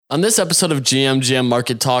On this episode of GMGM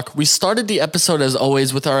Market Talk, we started the episode as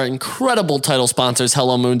always with our incredible title sponsors,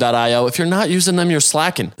 HelloMoon.io. If you're not using them, you're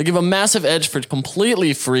slacking. They give a massive edge for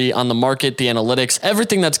completely free on the market, the analytics,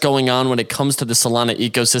 everything that's going on when it comes to the Solana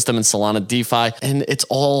ecosystem and Solana DeFi, and it's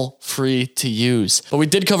all free to use. But we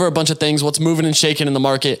did cover a bunch of things, what's moving and shaking in the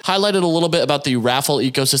market, highlighted a little bit about the raffle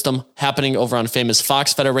ecosystem happening over on Famous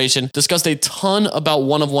Fox Federation, discussed a ton about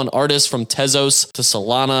one-of-one artists from Tezos to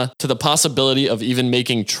Solana to the possibility of even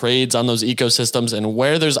making trades on those ecosystems and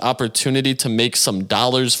where there's opportunity to make some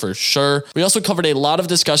dollars for sure. We also covered a lot of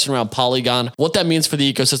discussion around Polygon, what that means for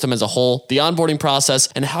the ecosystem as a whole, the onboarding process,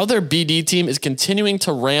 and how their BD team is continuing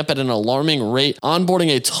to ramp at an alarming rate, onboarding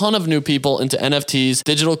a ton of new people into NFTs,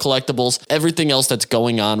 digital collectibles, everything else that's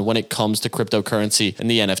going on when it comes to cryptocurrency and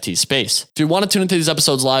the NFT space. If you want to tune into these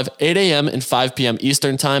episodes live, 8 a.m. and 5 p.m.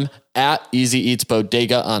 Eastern Time at Easy Eats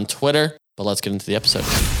Bodega on Twitter. But let's get into the episode.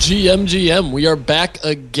 GMGM, we are back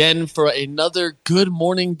again for another good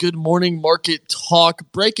morning market talk,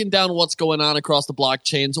 breaking down what's going on across the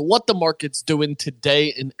blockchains, what the market's doing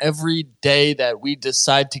today and every day that we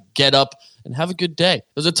decide to get up and have a good day.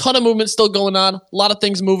 There's a ton of movement still going on, a lot of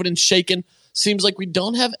things moving and shaking. Seems like we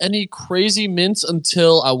don't have any crazy mints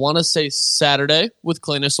until, I want to say, Saturday with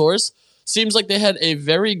Claynosaurus. Seems like they had a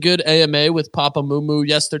very good AMA with Papa Moo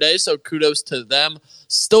yesterday, so kudos to them.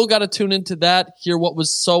 Still got to tune into that, hear what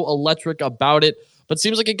was so electric about it. But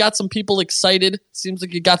seems like it got some people excited. Seems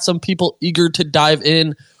like it got some people eager to dive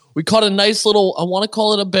in. We caught a nice little, I want to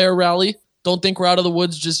call it a bear rally. Don't think we're out of the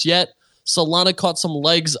woods just yet. Solana caught some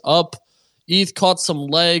legs up. ETH caught some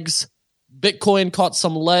legs. Bitcoin caught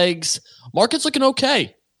some legs. Market's looking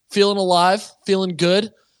okay. Feeling alive. Feeling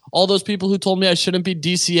good. All those people who told me I shouldn't be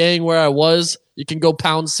DCAing where I was, you can go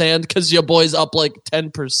pound sand because your boy's up like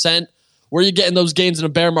 10%. Where are you getting those gains in a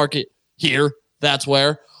bear market? Here. That's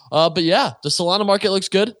where. But yeah, the Solana market looks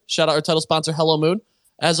good. Shout out our title sponsor, Hello Moon.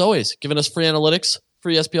 As always, giving us free analytics,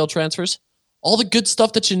 free SPL transfers, all the good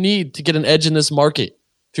stuff that you need to get an edge in this market.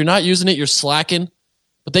 If you're not using it, you're slacking.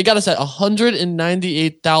 But they got us at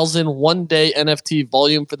 198,000 one-day NFT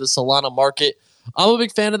volume for the Solana market. I'm a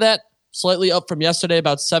big fan of that. Slightly up from yesterday,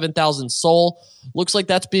 about 7,000 SOL. Looks like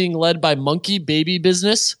that's being led by Monkey Baby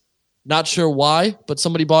Business. Not sure why, but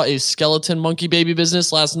somebody bought a skeleton Monkey Baby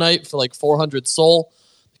Business last night for like 400 SOL.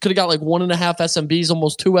 Could have got like 1.5 SMBs,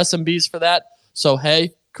 almost 2 SMBs for that. So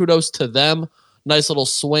hey, kudos to them. Nice little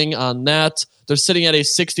swing on that. They're sitting at a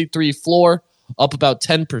 63 floor, up about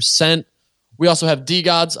 10%. We also have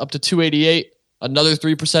DeGods up to 288, another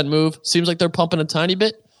 3% move. Seems like they're pumping a tiny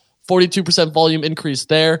bit. 42% volume increase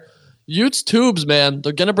there. Utes Tubes, man,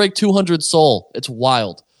 they're going to break 200 SOL. It's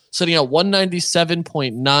wild. Sitting at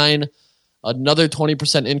 197.9, another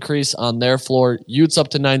 20% increase on their floor. Utes up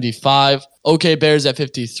to 95. OK Bears at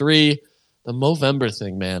 53. The Movember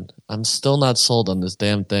thing, man, I'm still not sold on this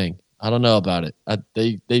damn thing. I don't know about it.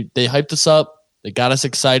 They hyped us up. They got us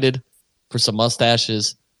excited for some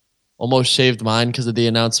mustaches. Almost shaved mine because of the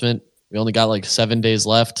announcement. We only got like 7 days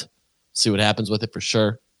left. See what happens with it for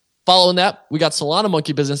sure. Following that, we got Solana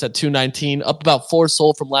Monkey Business at 219, up about 4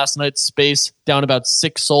 SOL from last night's space, down about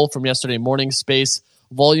 6 SOL from yesterday morning's space.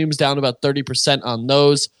 Volumes down about 30% on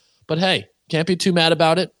those. But hey, can't be too mad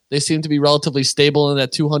about it. They seem to be relatively stable in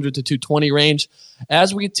that 200 to 220 range.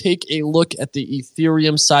 As we take a look at the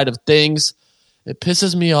Ethereum side of things, it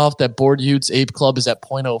pisses me off that Bored Utes Ape Club is at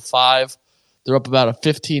 0.05. They're up about a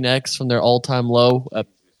 15x from their all-time low.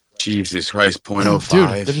 Jesus Christ, 0.05.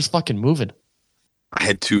 Dude, they're just fucking moving. I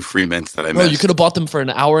had 2 free mints that I missed. Bro, you could have bought them for an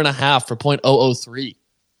hour and a half for 0.003.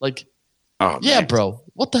 Like, oh, yeah, man. Bro.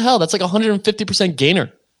 What the hell? That's like 150%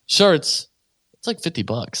 gainer. Sure, it's like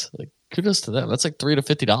 $50. Like, kudos to them. That's like $3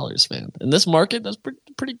 to $50, man. In this market, that's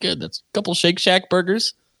pretty good. That's a couple Shake Shack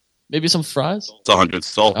burgers, maybe some fries. It's 100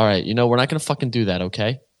 SOL. All right, we're not going to fucking do that,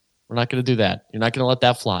 okay? We're not going to do that. You're not going to let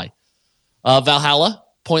that fly. Valhalla,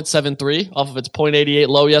 0.73 off of its 0.88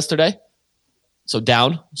 low yesterday. So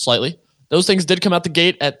down slightly. Those things did come out the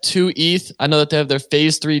gate at 2 ETH. I know that they have their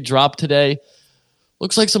phase 3 drop today.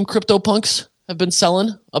 Looks like some crypto punks have been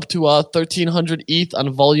selling up to 1,300 ETH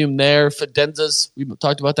on volume there. Fidenzas, we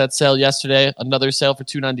talked about that sale yesterday. Another sale for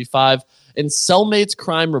 295. And Cellmates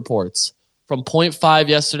crime reports from 0.5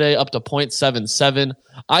 yesterday up to 0.77.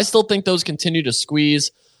 I still think those continue to squeeze.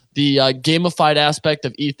 The gamified aspect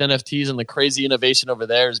of ETH NFTs and the crazy innovation over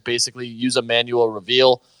there is basically use a manual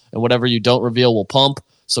reveal, and whatever you don't reveal will pump.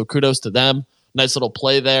 So kudos to them. Nice little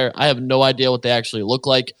play there. I have no idea what they actually look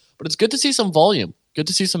like, but it's good to see some volume. Good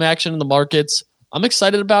to see some action in the markets. I'm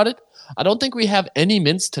excited about it. I don't think we have any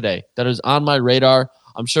mints today that is on my radar.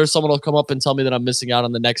 I'm sure someone will come up and tell me that I'm missing out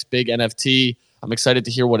on the next big NFT. I'm excited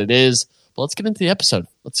to hear what it is. But let's get into the episode.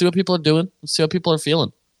 Let's see what people are doing. Let's see how people are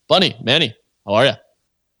feeling. Bunny, Manny, how are you?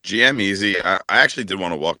 GM easy. I actually did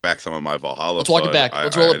want to walk back some of my Valhalla. Let's walk it back.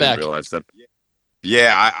 Let's roll it back. Realize that.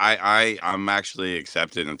 Yeah, I'm actually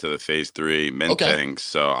accepted into the phase 3 mint thing,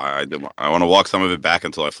 so I want to walk some of it back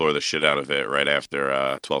until I floor the shit out of it right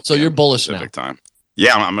after 12. So you're bullish Pacific now. Time.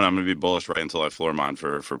 Yeah, I'm gonna be bullish right until I floor mine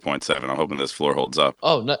for 0.7. I'm hoping this floor holds up.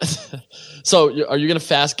 Oh, no. So are you gonna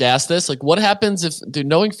fast gas this? Like, what happens if, dude,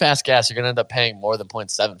 knowing fast gas, you're gonna end up paying more than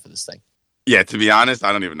 0.7 for this thing? Yeah, to be honest,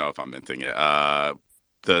 I don't even know if I'm minting it.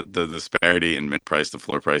 The disparity in mint price to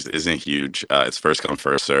floor price isn't huge. It's first come,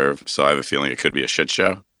 first serve, so I have a feeling it could be a shit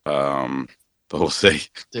show. But we'll see.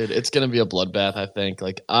 Dude, it's gonna be a bloodbath, I think.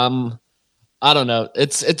 Like, I don't know.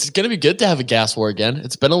 It's gonna be good to have a gas war again.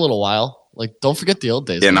 It's been a little while. Like, don't forget the old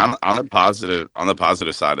days. Yeah, and on the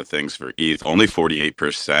positive side of things for ETH, only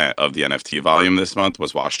 48% of the NFT volume this month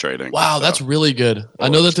was wash trading. Wow, that's really good. I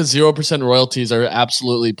know that the 0% royalties are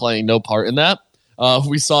absolutely playing no part in that.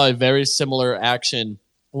 We saw a very similar action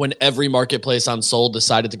when every marketplace on Sol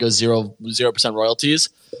decided to go 0% royalties.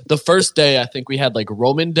 The first day, I think we had like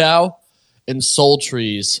Roman DAO and Soul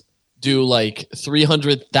Trees do like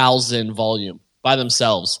 300,000 volume by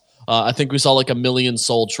themselves. I think we saw like 1 million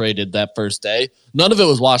Sol traded that first day. None of it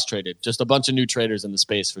was wash traded, just a bunch of new traders in the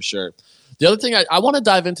space for sure. The other thing, I want to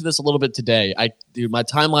dive into this a little bit today. Dude, my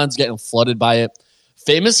timeline's getting flooded by it.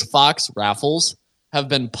 Famous Fox raffles have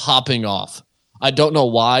been popping off. I don't know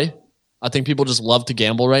why. I think people just love to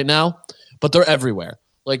gamble right now, but they're everywhere.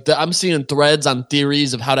 Like, I'm seeing threads on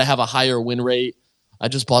theories of how to have a higher win rate. I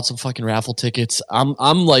just bought some fucking raffle tickets.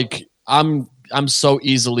 I'm so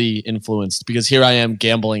easily influenced because here I am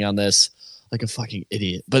gambling on this like a fucking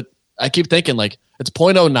idiot. But I keep thinking, like, it's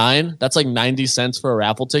 0.09. That's like 90 cents for a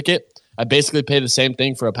raffle ticket. I basically pay the same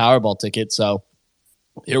thing for a Powerball ticket. So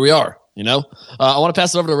here we are, you know? I want to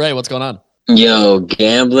pass it over to Ray. What's going on? Yo,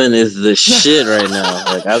 gambling is the shit right now.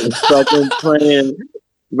 Like, I've been fucking playing,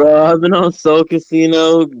 bro. I've been on Soul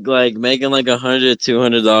Casino, like making like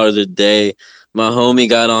 $100-$200 a day. My homie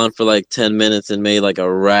got on for like 10 minutes and made like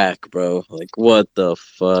a rack, bro. Like, what the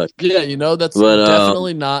fuck? Yeah, you know, that's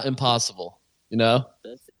definitely not impossible, you know?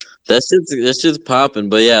 That shit's popping.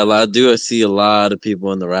 But yeah, I do see a lot of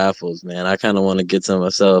people in the raffles, man. I kind of want to get some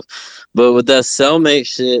myself. But with that cellmate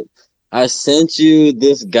shit, I sent you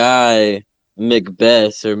this guy,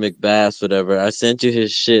 McBess or McBass, whatever. I sent you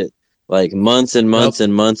his shit like months and months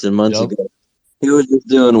and months and months ago. He was just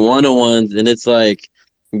doing one-on-ones, and it's like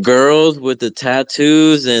girls with the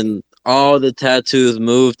tattoos, and all the tattoos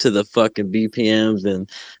moved to the fucking BPMs. And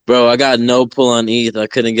bro, I got no pull on ETH. I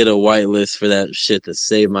couldn't get a whitelist for that shit to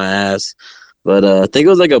save my ass. But I think it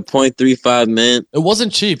was like a 0.35 mint. It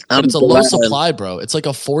wasn't cheap, but it's a low supply, bro. It's like a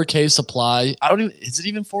 4K supply. Is it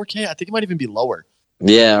even 4K? I think it might even be lower.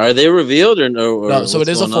 Yeah, are they revealed or no? No, so it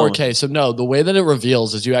is a 4K. So no, the way that it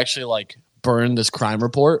reveals is you actually like burn this crime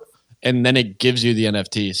report, and then it gives you the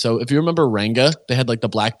NFT. So if you remember Ranga, they had like the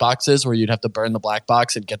black boxes where you'd have to burn the black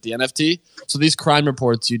box and get the NFT. So these crime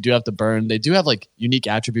reports you do have to burn. They do have like unique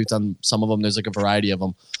attributes on some of them. There's like a variety of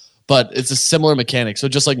them, but it's a similar mechanic. So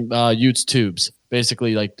just like Utes tubes,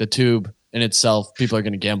 basically like the tube in itself, people are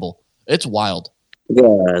going to gamble. It's wild.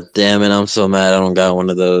 God damn it, I'm so mad I don't got one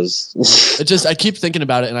of those. I keep thinking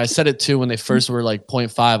about it, and I said it too when they first were like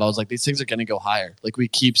 0.5. I was like, these things are going to go higher. Like, we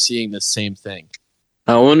keep seeing the same thing.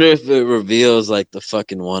 I wonder if it reveals like the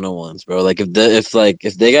fucking one-on-ones, bro. Like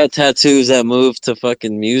if they got tattoos that move to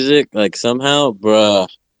fucking music, like somehow, bro,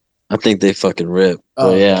 I think they fucking rip.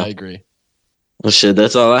 Oh yeah, I agree. Well, shit,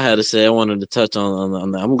 that's all I had to say. I wanted to touch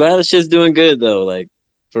on that. I'm glad the shit's doing good though. Like,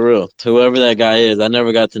 for real, whoever that guy is, I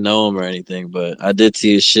never got to know him or anything, but I did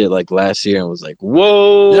see his shit like last year and was like,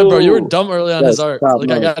 whoa. Yeah, bro, you were dumb early on his art. Like,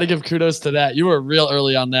 I got to give kudos to that. You were real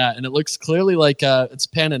early on that, and it looks clearly like it's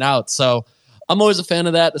panning out. So I'm always a fan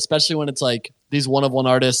of that, especially when it's like these one-of-one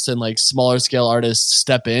artists and like smaller scale artists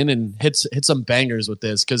step in and hit some bangers with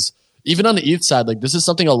this. Because even on the ETH side, like this is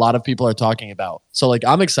something a lot of people are talking about. So like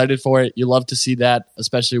I'm excited for it. You love to see that,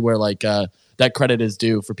 especially where like that credit is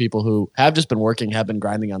due for people who have just been working, have been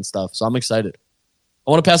grinding on stuff. So I'm excited.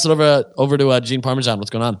 I want to pass it over to Gene Parmesan.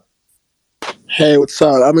 What's going on? Hey, what's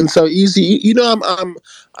up? I mean, so easy. You know,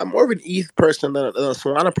 I'm more of an ETH person than a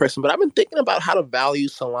Solana person, but I've been thinking about how to value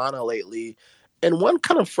Solana lately. And one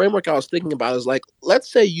kind of framework I was thinking about is like,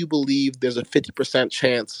 let's say you believe there's a 50%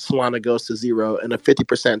 chance Solana goes to zero and a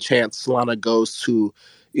 50% chance Solana goes to,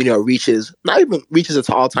 reaches its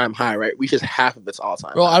all-time high, right? Reaches half of its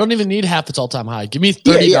all-time high. I don't even need half its all-time high. Give me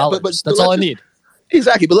 $30. But that's all I need.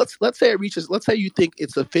 Exactly, but let's say it reaches. Let's say you think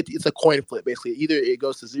it's a coin flip. Basically, either it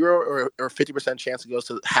goes to zero or 50% chance it goes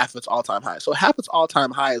to half its all time high. So half its all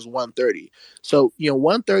time high is 130. So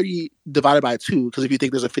 130 divided by two, because if you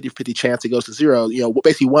think there's a 50-50 chance it goes to zero,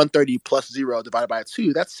 basically 130 plus zero divided by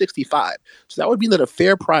two, that's 65. So that would mean that a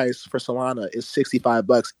fair price for Solana is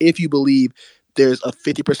 $65 if you believe there's a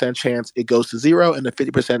 50% chance it goes to zero and a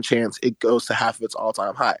 50% chance it goes to half of its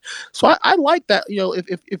all-time high. So I like that.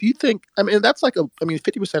 If you think, I mean, that's like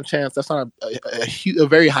 50% chance. That's not a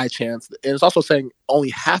very high chance, and it's also saying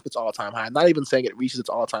only half its all-time high. Not even saying it reaches its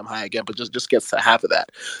all-time high again, but just gets to half of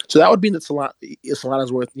that. So that would mean that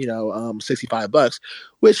Solana's worth $65,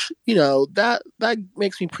 which that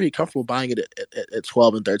makes me pretty comfortable buying it at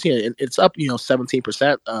 12 and 13. And it's up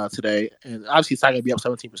 17% today, and obviously it's not going to be up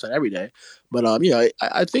 17% every day. But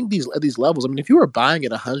I think at these levels, I mean, if you were buying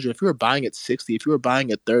at 100, if you were buying at 60, if you were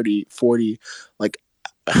buying at 30, 40, like,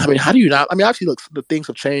 I mean, how do you not? I mean, obviously, look, the things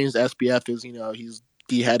have changed. The SBF is, he's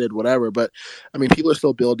beheaded, whatever. But I mean, people are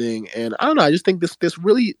still building, and I don't know. I just think this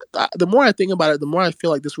really. The more I think about it, the more I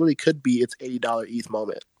feel like this really could be its $80 ETH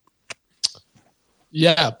moment.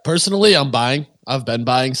 Yeah, personally, I'm buying. I've been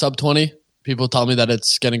buying sub 20. People tell me that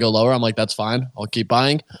it's going to go lower. I'm like, that's fine. I'll keep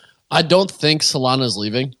buying. I don't think Solana is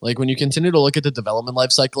leaving. Like, when you continue to look at the development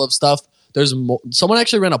life cycle of stuff, there's someone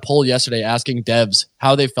actually ran a poll yesterday asking devs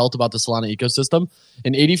how they felt about the Solana ecosystem,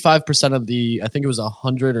 and 85% of the, I think it was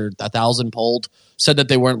 100 or 1,000 polled, said that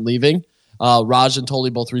they weren't leaving. Raj and Toli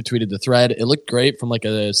both retweeted the thread. It looked great from like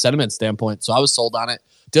a sentiment standpoint, so I was sold on it.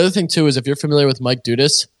 The other thing too is if you're familiar with Mike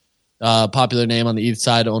Dudas, popular name on the ETH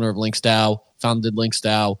side, owner of LinksDAO, founded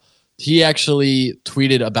LinksDAO, he actually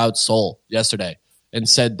tweeted about Sol yesterday and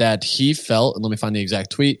said that he felt, and let me find the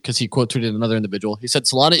exact tweet because he quote tweeted another individual. He said,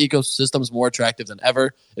 Solana ecosystem is more attractive than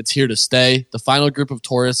ever. It's here to stay. The final group of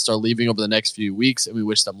tourists are leaving over the next few weeks, and we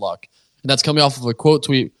wish them luck. And that's coming off of a quote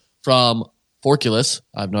tweet from Forculus.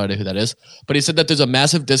 I have no idea who that is. But he said that there's a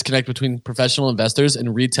massive disconnect between professional investors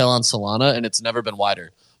and retail on Solana, and it's never been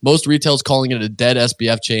wider. Most retail is calling it a dead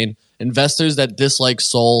SBF chain. Investors that dislike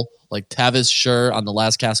Sol, like Tavis Schur on the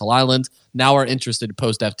last Castle Island, now are interested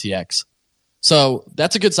post FTX. So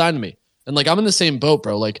that's a good sign to me. And like, I'm in the same boat,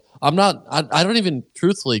 bro. Like, I don't even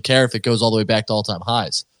truthfully care if it goes all the way back to all time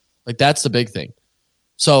highs. Like, that's the big thing.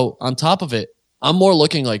 So on top of it, I'm more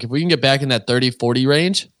looking like if we can get back in that 30-40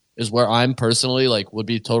 range is where I'm personally like would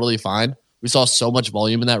be totally fine. We saw so much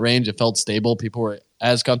volume in that range. It felt stable. People were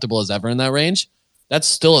as comfortable as ever in that range. That's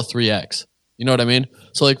still a 3X. You know what I mean?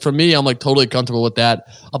 So like for me, I'm like totally comfortable with that.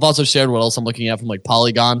 I've also shared what else I'm looking at from like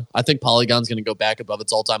Polygon. I think Polygon's going to go back above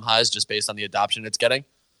its all-time highs just based on the adoption it's getting.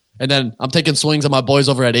 And then I'm taking swings on my boys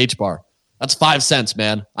over at HBAR. That's 5 cents,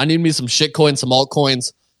 man. I need me some shitcoins, some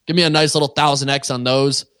altcoins. Give me a nice little 1,000X on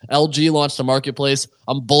those. LG launched a marketplace.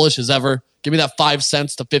 I'm bullish as ever. Give me that 5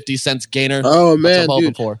 cents to 50 cents gainer. Oh man, that's what I'm hoping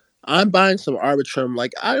dude. for. I'm buying some Arbitrum.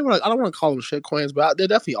 Like I don't want to call them shit coins, but they're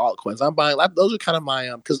definitely altcoins. I'm buying. Like, those are kind of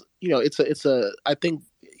my because it's a. I think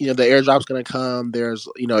the airdrop's gonna come. There's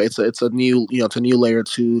it's a new it's a new layer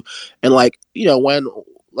 2, and when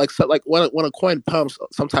when a coin pumps,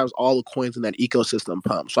 sometimes all the coins in that ecosystem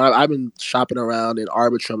pump. So I've been shopping around in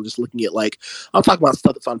Arbitrum, just looking at I'm talking about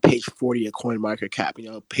stuff that's on page 40 of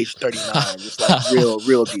CoinMarketCap, page 39, just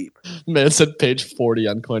real deep. Man, it said page 40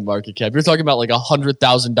 on CoinMarketCap. You're talking about like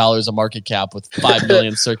 $100,000 a market cap with 5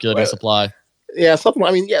 million circulating supply. Yeah, something.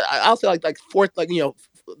 I mean, yeah, I'll say like fourth, the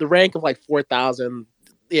rank of 4,000.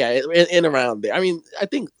 Yeah, in around there. I mean, I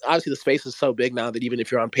think obviously the space is so big now that even if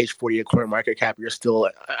you're on page 40 of CoinMarketCap, you're still,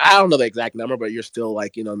 I don't know the exact number, but you're still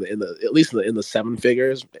in the at least in the 7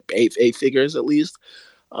 figures, eight figures at least.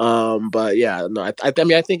 But yeah, no, I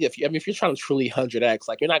mean, I think if you're trying to truly 100x,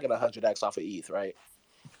 you're not gonna 100x off of ETH, right?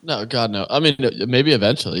 No, God no. I mean, maybe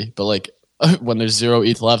eventually, but when there's 0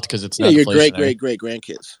 ETH left because it's not your deflationary. great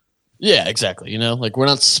grandkids. Yeah, exactly. We're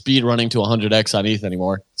not speed running to 100x on ETH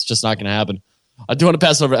anymore. It's just not gonna happen. I do want to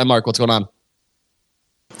pass it over to Mark. What's going on?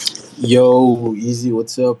 Yo, Easy,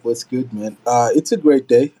 what's up? What's good, man? It's a great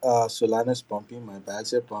day. Solana's pumping. My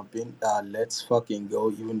bags are pumping. Let's fucking go,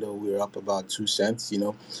 even though we're up about 2 cents. It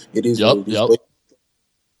is what it is. Yep. But,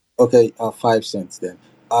 okay, 5 cents then.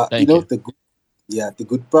 Thank you. The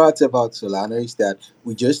good part about Solana is that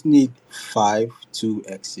we just need 5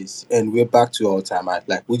 2x's, and we're back to all-time high.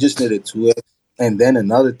 We just need a 2x, and then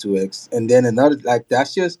another 2x, and then another.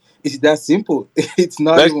 It's that simple. It's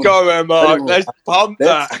not. Let's go, man, Mark. Let's pump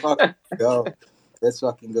that. Let's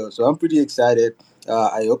fucking go. So I'm pretty excited.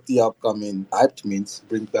 I hope the upcoming hyped mints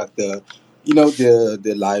bring back the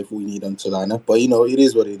life we need on Solana. But it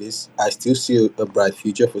is what it is. I still see a bright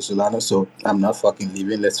future for Solana, so I'm not fucking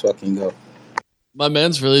leaving. Let's fucking go. My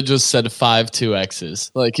man's really just said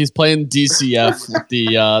 5-2X's. Like he's playing DCF with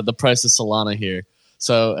the price of Solana here.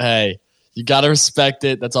 So hey, you gotta respect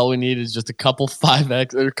it. That's all we need is just a couple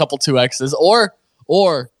 5X or a couple 2X's or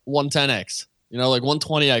 110X. You know, like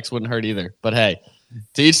 120X wouldn't hurt either. But hey,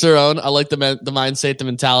 to each their own. I like the mindset, the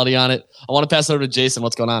mentality on it. I want to pass it over to Jason.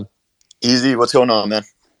 What's going on? Easy. What's going on, man?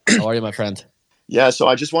 How are you, my friend? Yeah, so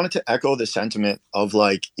I just wanted to echo the sentiment of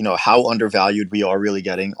like, you know, how undervalued we are really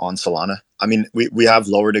getting on Solana. I mean, we have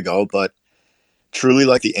lower to go, but truly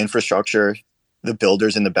like the infrastructure, the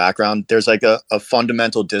builders in the background, there's like a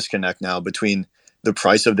fundamental disconnect now between the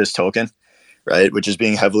price of this token, right, which is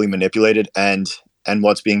being heavily manipulated and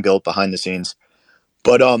what's being built behind the scenes.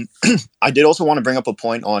 But I did also want to bring up a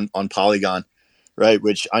point on Polygon, right,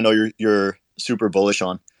 which I know you're super bullish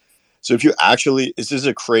on. So if you actually, this is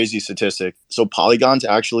a crazy statistic. So Polygon's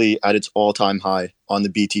actually at its all-time high on the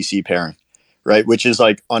BTC pairing, right? Which is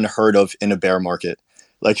like unheard of in a bear market.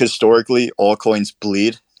 Like historically, altcoins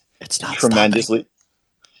bleed It's not tremendously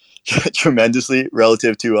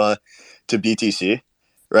relative to BTC,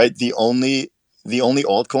 right? The only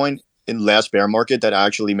altcoin in last bear market that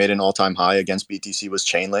actually made an all-time high against BTC was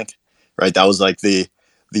Chainlink, right? That was like the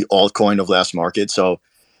altcoin of last market. So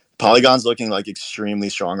Polygon's looking like extremely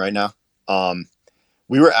strong right now.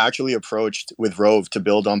 We were actually approached with Rove to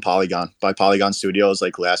build on Polygon by Polygon Studios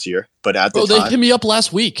like last year, but at the time, they hit me up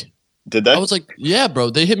last week. Did they? I was like, yeah, bro.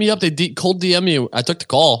 They hit me up. They cold DM me. I took the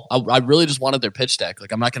call. I really just wanted their pitch deck.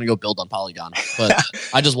 Like, I'm not going to go build on Polygon, but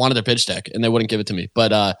I just wanted their pitch deck, and they wouldn't give it to me.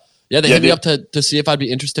 But they hit me up to see if I'd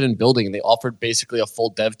be interested in building, and they offered basically a full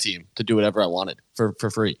dev team to do whatever I wanted for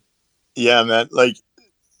free. Yeah, man. Like,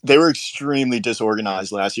 they were extremely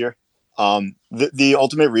disorganized last year. The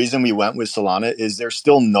ultimate reason we went with Solana is there's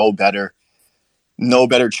still no better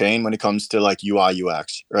chain when it comes to like UI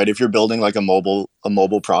UX, right? If you're building like a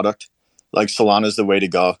mobile product, like Solana is the way to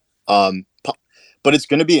go. But it's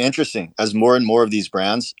going to be interesting as more and more of these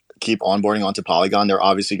brands keep onboarding onto Polygon. They're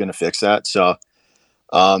obviously going to fix that. So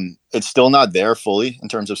it's still not there fully in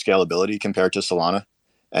terms of scalability compared to Solana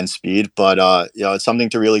and speed, but it's something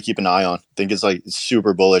to really keep an eye on. I think it's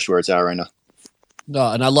super bullish where it's at right now.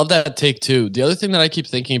 No, and I love that take too. The other thing that I keep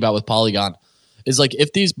thinking about with Polygon is like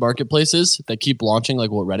if these marketplaces that keep launching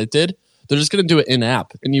like what Reddit did, they're just going to do it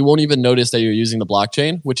in-app, and you won't even notice that you're using the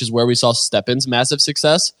blockchain, which is where we saw STEPN's massive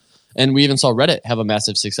success, and we even saw Reddit have a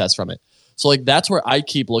massive success from it. So like that's where I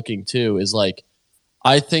keep looking too, is like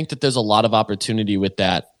I think that there's a lot of opportunity with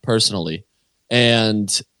that personally,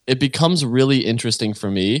 and it becomes really interesting for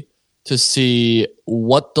me to see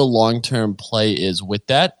what the long-term play is with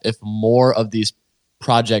that if more of these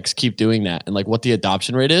projects keep doing that and like what the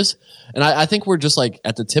adoption rate is. And I think we're just like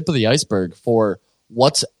at the tip of the iceberg for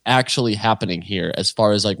what's actually happening here as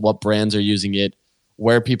far as like what brands are using it,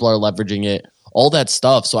 where people are leveraging it, all that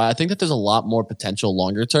stuff. So I think that there's a lot more potential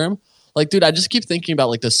longer term. Like, dude, I just keep thinking about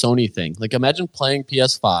like the Sony thing. Like imagine playing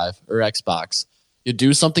PS5 or Xbox, you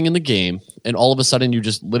do something in the game and all of a sudden you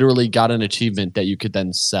just literally got an achievement that you could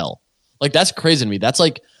then sell. Like that's crazy to me. That's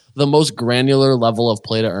like the most granular level of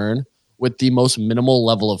play to earn with the most minimal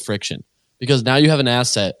level of friction, because now you have an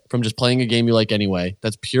asset from just playing a game you like anyway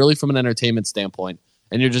that's purely from an entertainment standpoint,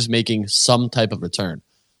 and you're just making some type of return.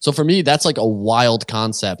 So for me, that's like a wild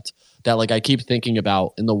concept that like I keep thinking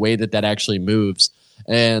about in the way that actually moves.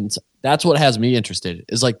 And that's what has me interested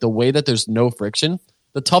is like the way that there's no friction.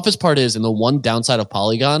 The toughest part is, in the one downside of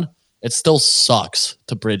Polygon, it still sucks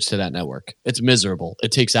to bridge to that network. It's miserable.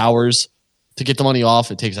 It takes hours to get the money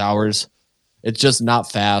off. It takes hours. It's just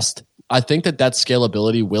not fast. I think that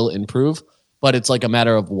scalability will improve, but it's like a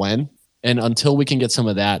matter of when. And until we can get some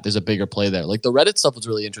of that, there's a bigger play there. Like the Reddit stuff was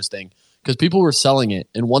really interesting because people were selling it.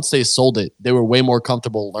 And once they sold it, they were way more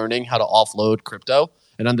comfortable learning how to offload crypto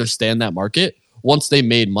and understand that market once they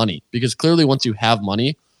made money. Because clearly once you have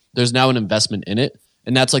money, there's now an investment in it.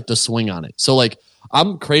 And that's like the swing on it. So like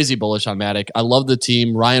I'm crazy bullish on Matic. I love the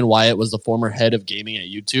team. Ryan Wyatt was the former head of gaming at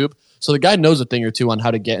YouTube. So the guy knows a thing or two on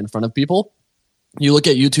how to get in front of people. You look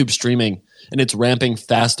at YouTube streaming and it's ramping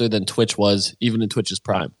faster than Twitch was, even in Twitch's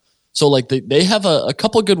prime. So like they have a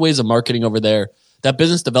couple good ways of marketing over there. That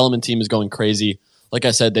business development team is going crazy. Like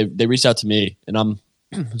I said, they reached out to me and I'm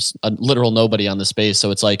a literal nobody on the space.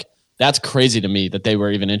 So it's like, that's crazy to me that they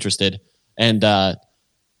were even interested. And I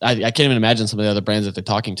can't even imagine some of the other brands that they're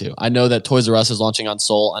talking to. I know that Toys R Us is launching on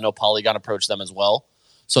Sol. I know Polygon approached them as well.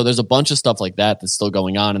 So there's a bunch of stuff like that that's still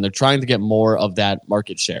going on, and they're trying to get more of that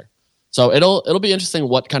market share. So it'll be interesting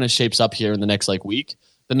what kind of shapes up here in the next like week.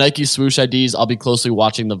 The Nike swoosh IDs, I'll be closely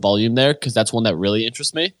watching the volume there because that's one that really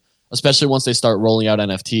interests me. especially once they start rolling out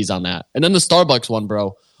NFTs on that. And then the Starbucks one,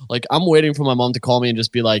 bro. Like, I'm waiting for my mom to call me and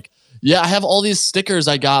just be like, yeah, I have all these stickers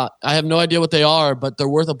I got. I have no idea what they are, but they're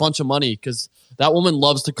worth a bunch of money because that woman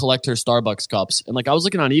loves to collect her Starbucks cups. And like, I was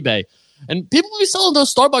looking on eBay, and people be selling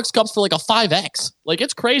those Starbucks cups for like a 5X. Like,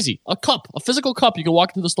 it's crazy. A cup, a physical cup you can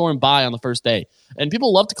walk into the store and buy on the first day. And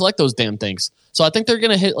people love to collect those damn things. So I think they're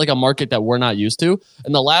going to hit like a market that we're not used to.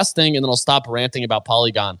 And the last thing, and then I'll stop ranting about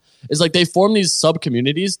Polygon, is like they form these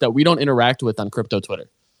sub-communities that we don't interact with on crypto Twitter.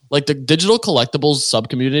 Like the digital collectibles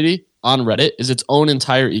sub-community on Reddit is its own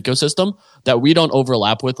entire ecosystem that we don't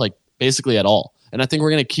overlap with like basically at all. And I think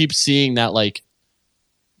we're going to keep seeing that like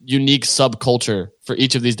unique subculture for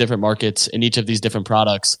each of these different markets and each of these different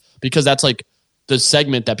products, because that's like the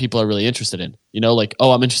segment that people are really interested in. You know, like,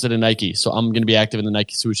 oh, I'm interested in Nike, so I'm going to be active in the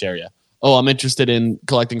Nike swoosh area. Oh, I'm interested in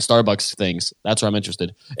collecting Starbucks things. That's where I'm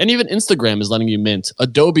interested. And even Instagram is letting you mint.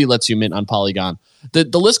 Adobe lets you mint on Polygon. The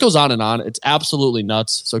list goes on and on. It's absolutely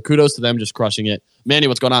nuts. So kudos to them just crushing it. Manny,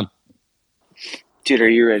 what's going on? Dude, are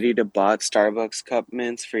you ready to bot Starbucks cup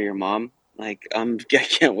mints for your mom? Like, I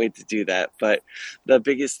can't wait to do that. But the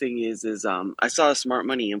biggest thing is I saw a smart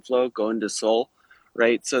money inflow go into Sol,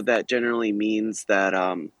 right? So that generally means that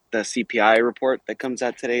the CPI report that comes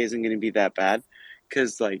out today isn't going to be that bad,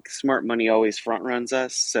 because like smart money always front runs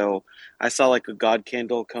us. So I saw like a God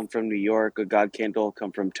candle come from New York, a God candle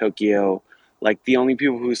come from Tokyo. Like the only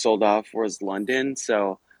people who sold off was London.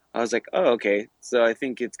 So I was like, oh, okay. So I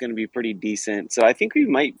think it's going to be pretty decent. So I think we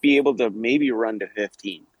might be able to maybe run to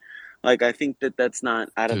 15. Like, I think that's not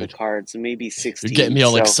out of the cards. So maybe 16. You're getting me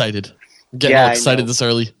all excited. I'm getting all excited this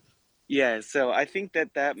early. Yeah, so I think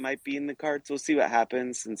that might be in the cards. We'll see what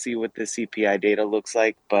happens and see what the CPI data looks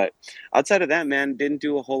like. But outside of that, man, didn't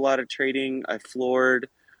do a whole lot of trading. I floored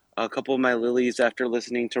a couple of my lilies after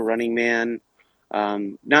listening to Running Man.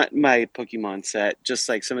 Not my Pokemon set, just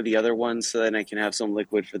like some of the other ones, so then I can have some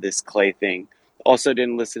liquid for this clay thing. Also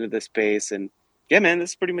didn't listen to the space. And yeah, man,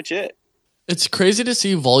 that's pretty much it. It's crazy to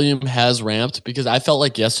see volume has ramped, because I felt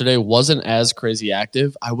like yesterday wasn't as crazy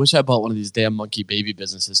active. I wish I bought one of these damn monkey baby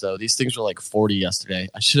businesses, though. These things were like 40 yesterday.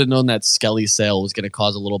 I should have known that Skelly sale was going to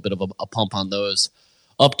cause a little bit of a pump on those.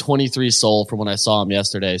 Up 23 SOL from when I saw them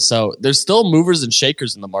yesterday. So there's still movers and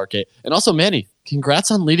shakers in the market. And also, Manny,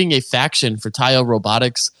 congrats on leading a faction for Tayo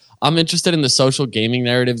Robotics. I'm interested in the social gaming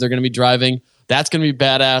narrative they're going to be driving. That's going to be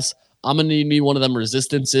badass. I'm going to need me one of them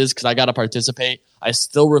resistances because I got to participate. I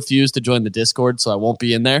still refuse to join the Discord, so I won't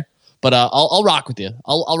be in there. But I'll rock with you.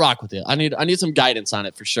 I'll rock with you. I need some guidance on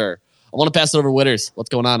it for sure. I want to pass it over to Witters. What's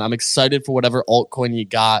going on? I'm excited for whatever altcoin you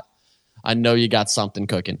got. I know you got something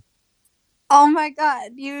cooking. Oh my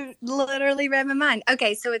God, you literally read my mind.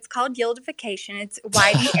 Okay, so it's called Yieldification. It's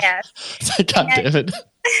YDF. God damn it.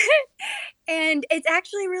 And it's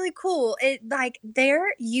actually really cool. It like their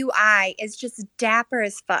UI is just dapper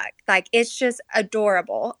as fuck. Like it's just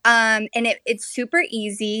adorable. And it's super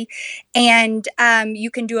easy. And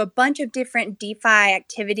you can do a bunch of different DeFi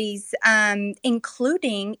activities,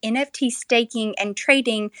 including NFT staking and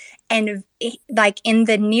trading. And like in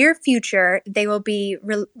the near future, they will be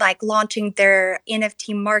launching their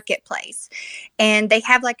NFT marketplace. And they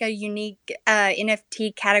have like a unique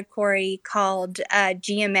NFT category called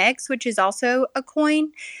GMX, which is also a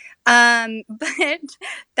coin. But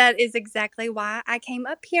that is exactly why I came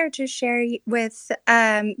up here to share with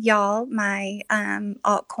y'all my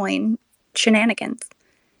altcoin shenanigans.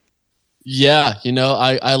 Yeah,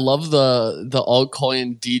 I love the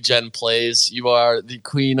altcoin degen plays. You are the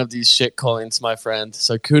queen of these shit coins, my friend.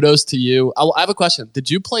 So kudos to you. I have a question. Did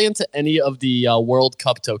you play into any of the World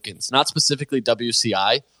Cup tokens? Not specifically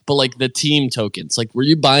WCI, but like the team tokens. Like, were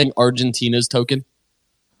you buying Argentina's token?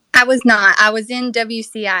 I was not. I was in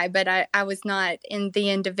WCI, but I was not in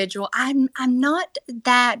the individual. I'm not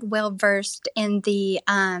that well versed in the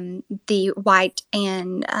white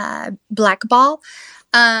and black ball.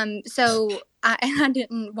 So I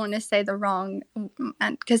didn't want to say the wrong,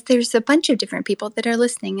 because there's a bunch of different people that are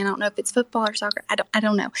listening. I don't know if it's football or soccer. I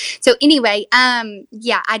don't know. So anyway,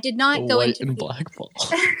 yeah, I did not go white into and black ball.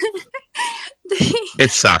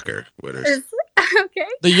 It's soccer, Witters. Okay.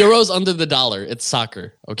 The euro's under the dollar. It's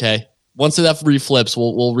soccer. Okay. Once that reflips,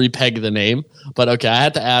 we'll repeg the name. But okay, I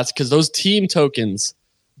had to ask because those team tokens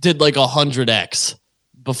did like 100x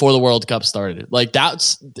before the World Cup started. Like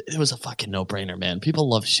it was a fucking no-brainer, man. People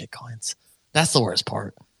love shit coins. That's the worst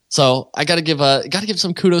part. So I gotta give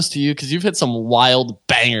some kudos to you because you've hit some wild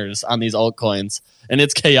bangers on these altcoins, and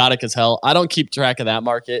it's chaotic as hell. I don't keep track of that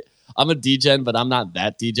market. I'm a degen, but I'm not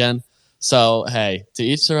that degen. So hey, to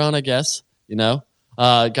each their own, I guess.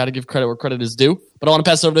 Got to give credit where credit is due. But I want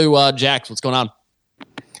to pass it over to Jax. What's going on?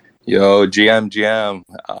 Yo, GM,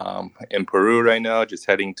 in Peru right now, just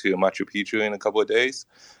heading to Machu Picchu in a couple of days.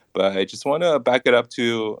 But I just want to back it up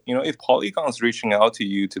to, if Polygon's reaching out to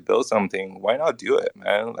you to build something, why not do it,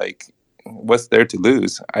 man? Like, what's there to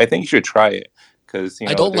lose? I think you should try it because,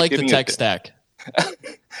 I don't they're like the giving tech you, stack. but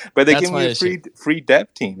they're That's giving my you a issue. free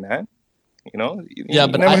dev team, man. Yeah,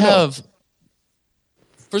 but I never know. have,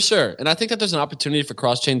 for sure. And I think that there's an opportunity for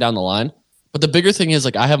cross-chain down the line. But the bigger thing is,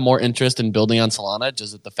 like, I have more interest in building on Solana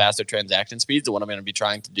just at the faster transaction speeds and what I'm going to be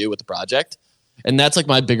trying to do with the project. And that's like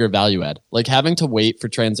my bigger value add. Like having to wait for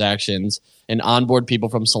transactions and onboard people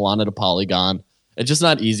from Solana to Polygon, it's just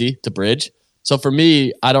not easy to bridge. So for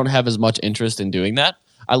me, I don't have as much interest in doing that.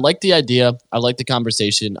 I like the idea. I like the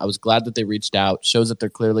conversation. I was glad that they reached out. Shows that they're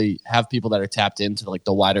clearly have people that are tapped into like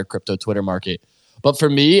the wider crypto Twitter market. But for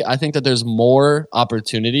me, I think that there's more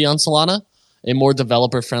opportunity on Solana, a more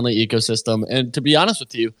developer-friendly ecosystem. And to be honest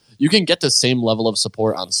with you, you can get the same level of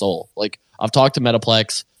support on Sol. Like I've talked to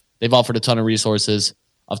Metaplex. They've offered a ton of resources.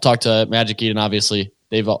 I've talked to Magic Eden, obviously.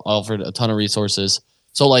 They've offered a ton of resources.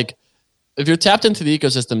 So like if you're tapped into the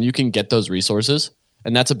ecosystem, you can get those resources.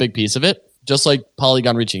 And that's a big piece of it, just like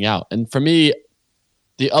Polygon reaching out. And for me,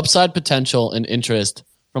 the upside potential and interest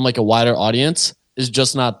from like a wider audience is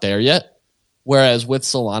just not there yet. Whereas with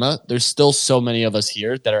Solana, there's still so many of us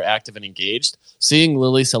here that are active and engaged. Seeing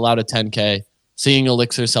Lily sell out at 10K, seeing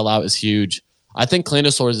Elixir sell out is huge. I think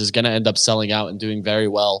Cleanosaurs is going to end up selling out and doing very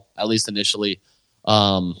well, at least initially.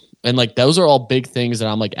 And like those are all big things that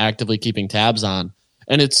I'm like actively keeping tabs on.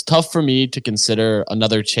 And it's tough for me to consider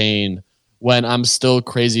another chain when I'm still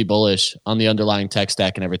crazy bullish on the underlying tech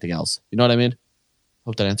stack and everything else. You know what I mean?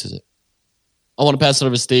 Hope that answers it. I want to pass it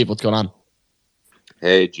over to Steve. What's going on?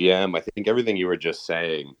 Hey, GM, I think everything you were just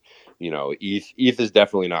saying, ETH is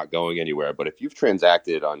definitely not going anywhere. But if you've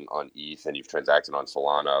transacted on ETH and you've transacted on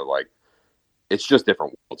Solana, like it's just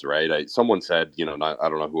different worlds, right? Someone said, I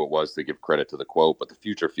don't know who it was to give credit to the quote, but the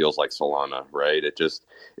future feels like Solana, right? It's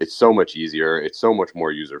so much easier. It's so much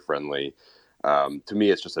more user friendly. To me,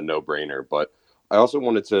 it's just a no brainer. But I also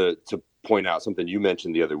wanted to point out something you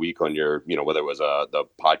mentioned the other week on your, whether it was the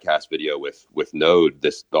podcast video with Node,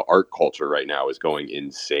 the art culture right now is going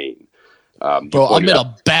insane. Bro, I made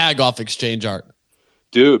a bag off exchange art.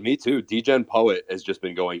 Dude, me too. Degen Poet has just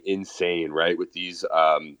been going insane, right? With these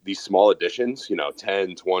small editions,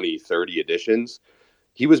 10, 20, 30 editions.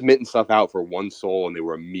 He was minting stuff out for one Sol and they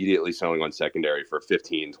were immediately selling on secondary for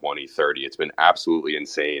 15, 20, 30. It's been absolutely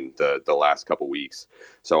insane the last couple weeks.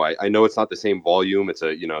 So I know it's not the same volume. It's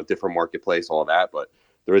a different marketplace, all that, but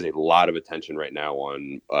there is a lot of attention right now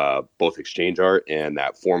on both exchange art and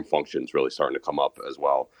that form function is really starting to come up as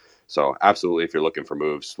well. So absolutely, if you're looking for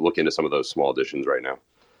moves, look into some of those small editions right now.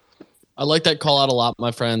 I like that call out a lot,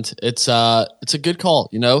 my friend. It's a good call.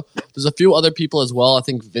 There's a few other people as well. I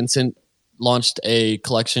think Vincent launched a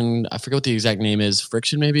collection. I forget what the exact name is.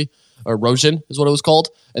 Friction, maybe, or Roshan is what it was called.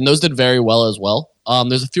 And those did very well as well.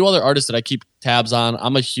 There's a few other artists that I keep tabs on.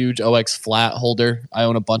 I'm a huge OX Flat holder. I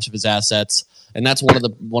own a bunch of his assets. And that's one of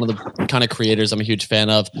the kind of creators I'm a huge fan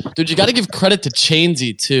of. Dude, you got to give credit to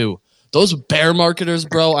Chainsy too. Those bear marketers,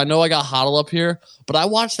 bro. I know I got HODL up here, but I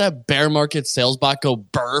watched that bear market sales bot go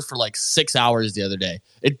burr for like 6 hours the other day.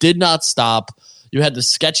 It did not stop. You had the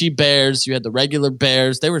sketchy bears. You had the regular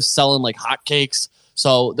bears. They were selling like hotcakes.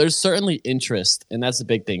 So there's certainly interest, and that's the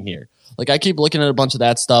big thing here. Like I keep looking at a bunch of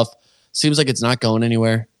that stuff. Seems like it's not going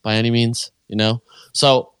anywhere by any means,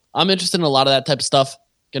 So I'm interested in a lot of that type of stuff.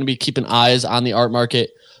 Going to be keeping eyes on the art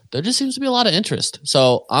market. There just seems to be a lot of interest.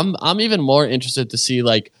 So I'm even more interested to see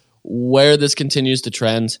like where this continues to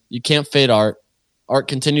trend. You can't fade art. Art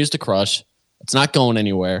continues to crush. It's not going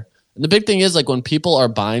anywhere. And the big thing is like when people are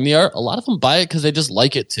buying the art, a lot of them buy it because they just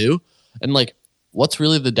like it too. And like, what's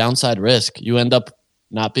really the downside risk? You end up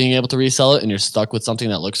not being able to resell it and you're stuck with something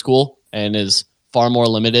that looks cool and is far more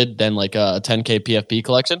limited than like a 10K PFP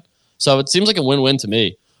collection. So it seems like a win-win to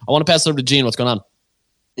me. I want to pass it over to Gene. What's going on?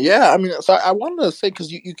 Yeah, I mean, so I wanted to say, because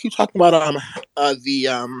you keep talking about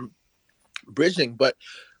the bridging, but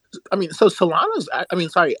I mean, so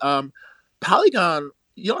Polygon,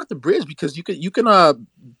 you don't have to bridge because you can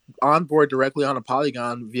onboard directly on a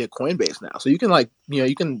Polygon via Coinbase now. So you can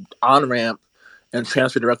you can on ramp and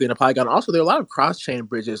transfer directly into Polygon. Also, there are a lot of cross chain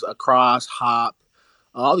bridges across Hop,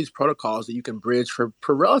 all these protocols that you can bridge for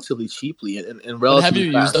relatively cheaply and relatively. Have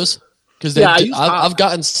you used those? Because I've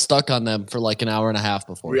gotten stuck on them for like an hour and a half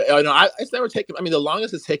before. Yeah, no, it's never taken. I mean, the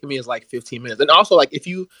longest it's taken me is like 15 minutes. And also, like if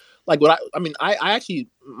you like what I actually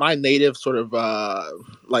my native sort of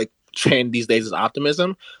like chain these days is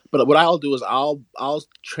Optimism. But what I'll do is I'll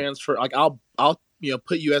transfer, like I'll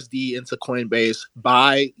put USD into Coinbase,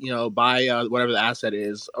 buy whatever the asset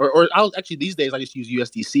is, or I'll actually these days I just use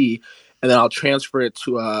USDC, and then I'll transfer it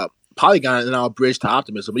to Polygon, and then I'll bridge to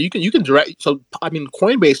Optimism. But you can direct. So I mean,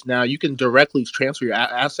 Coinbase now you can directly transfer your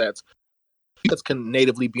assets that can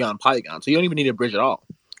natively be on Polygon, so you don't even need a bridge at all.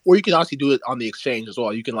 Or you can also do it on the exchange as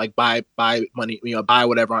well. You can like buy money, buy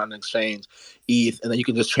whatever on an exchange, ETH, and then you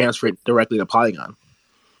can just transfer it directly to Polygon.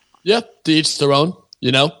 Yeah, to each their own.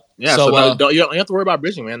 Yeah, so you don't have to worry about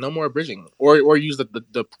bridging, man. No more bridging, or use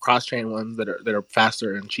the cross chain ones that are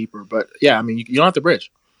faster and cheaper. But yeah, I mean, you don't have to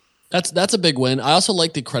bridge. That's a big win. I also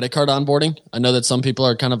like the credit card onboarding. I know that some people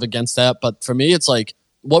are kind of against that, but for me, it's like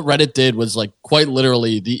what Reddit did was like quite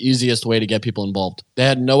literally the easiest way to get people involved. They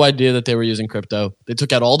had no idea that they were using crypto. They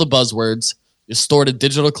took out all the buzzwords. You stored a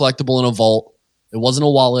digital collectible in a vault. It wasn't a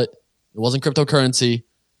wallet. It wasn't cryptocurrency.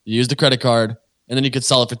 You used a credit card, and then you could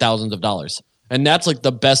sell it for thousands of dollars. And that's like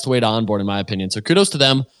the best way to onboard, in my opinion. So kudos to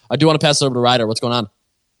them. I do want to pass it over to Ryder. What's going on?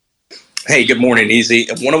 Hey, good morning, Easy.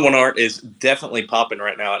 101 Art is definitely popping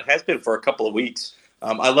right now. It has been for a couple of weeks.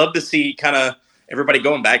 I love to see kind of everybody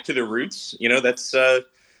going back to their roots.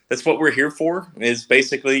 That's what we're here for, is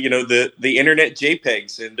basically, the internet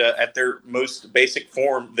JPEGs. And at their most basic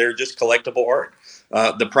form, they're just collectible art.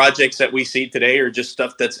 The projects that we see today are just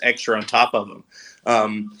stuff that's extra on top of them.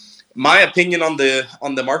 My opinion on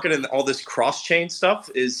the market and all this cross-chain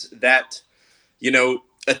stuff is that,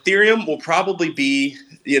 Ethereum will probably be,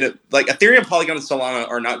 like Ethereum, Polygon, and Solana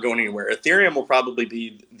are not going anywhere. Ethereum will probably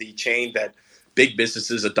be the chain that big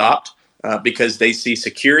businesses adopt because they see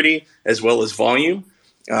security as well as volume.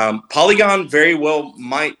 Polygon very well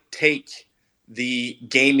might take the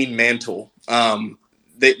gaming mantle.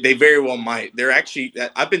 They very well might. They're actually,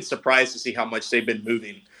 I've been surprised to see how much they've been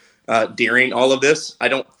moving during all of this. I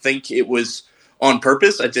don't think it was on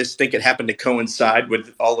purpose. I just think it happened to coincide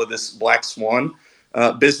with all of this black swan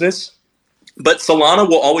business. But Solana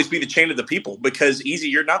will always be the chain of the people because, Easy,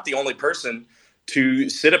 you're not the only person to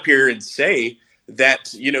sit up here and say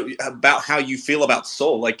that, about how you feel about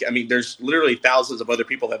Sol. Like, I mean, there's literally thousands of other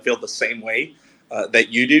people that feel the same way that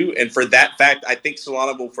you do. And for that fact, I think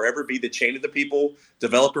Solana will forever be the chain of the people,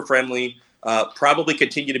 developer friendly, probably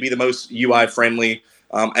continue to be the most UI friendly,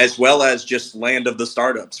 as well as just land of the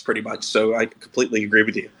startups pretty much. So I completely agree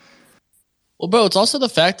with you. Well, bro, it's also the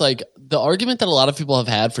fact, like, the argument that a lot of people have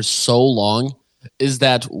had for so long is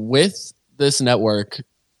that with this network,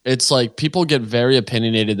 it's like people get very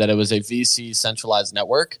opinionated that it was a VC centralized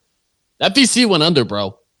network. That VC went under,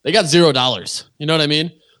 bro. They got $0. You know what I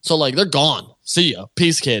mean? So, like, they're gone. See ya.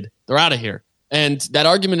 Peace, kid. They're out of here. And that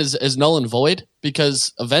argument is null and void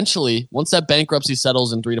because eventually, once that bankruptcy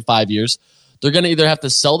settles in 3 to 5 years, they're going to either have to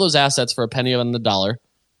sell those assets for a penny on the dollar.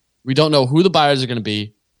 We don't know who the buyers are going to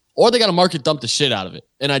be. Or they got to market dump the shit out of it.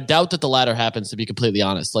 And I doubt that the latter happens, to be completely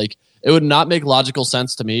honest. Like, it would not make logical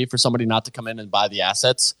sense to me for somebody not to come in and buy the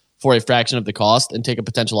assets for a fraction of the cost and take a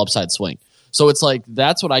potential upside swing. So it's like,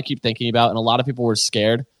 that's what I keep thinking about. And a lot of people were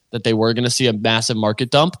scared that they were going to see a massive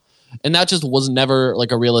market dump. And that just was never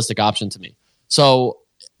like a realistic option to me. So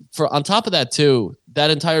on top of that too,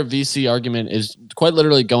 that entire VC argument is quite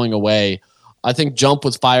literally going away. I think Jump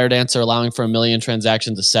with FireDancer allowing for 1 million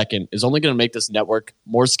transactions a second is only going to make this network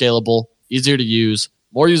more scalable, easier to use,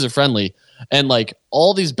 more user-friendly. And like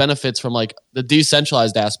all these benefits from like the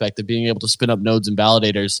decentralized aspect of being able to spin up nodes and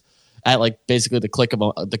validators at like basically the click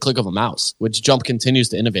of a mouse, which Jump continues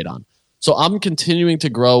to innovate on. So I'm continuing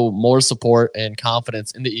to grow more support and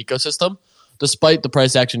confidence in the ecosystem, despite the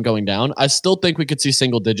price action going down. I still think we could see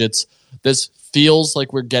single digits. This feels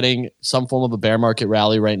like we're getting some form of a bear market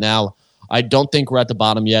rally right now. I don't think we're at the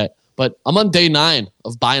bottom yet, but I'm on day 9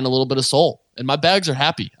 of buying a little bit of Sol, and my bags are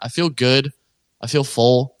happy. I feel good. I feel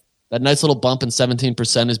full. That nice little bump in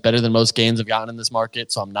 17% is better than most gains I've gotten in this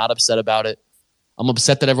market, so I'm not upset about it. I'm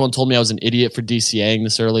upset that everyone told me I was an idiot for DCAing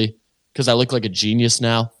this early because I look like a genius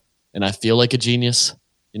now, and I feel like a genius.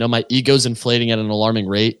 My ego's inflating at an alarming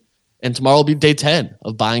rate, and tomorrow will be day 10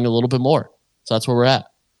 of buying a little bit more. So that's where we're at.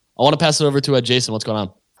 I want to pass it over to Jason. What's going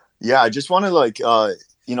on? Yeah, I just want to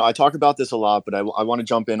I talk about this a lot, but I want to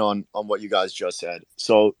jump in on what you guys just said.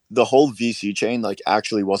 So the whole VC chain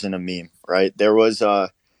actually wasn't a meme, right? There was, I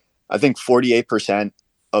think 48%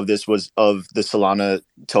 of the Solana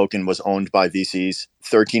token was owned by VCs,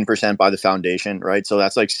 13% by the foundation, right? So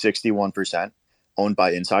that's 61% owned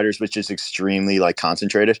by insiders, which is extremely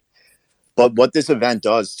concentrated. But what this event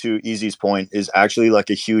does, to Easy's point, is actually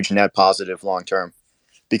a huge net positive long term,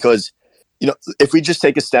 because if we just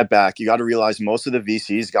take a step back, you got to realize most of the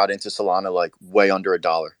VCs got into Solana way under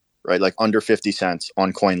 $1, right? Under 50 cents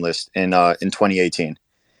on CoinList in 2018,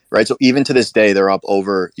 right? So even to this day, they're up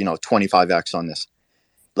over 25x on this.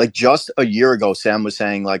 like just a year ago, Sam was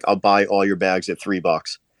saying like, I'll buy all your bags at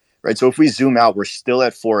 $3, right? So if we zoom out, we're still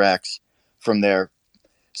at 4x from there.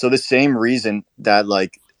 So the same reason that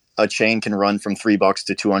like a chain can run from $3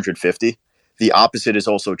 to 250, the opposite is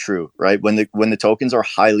also true, right? When the tokens are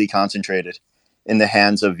highly concentrated in the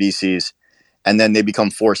hands of VCs and then they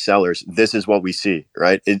become forced sellers, this is what we see,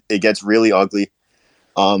 right? It gets really ugly.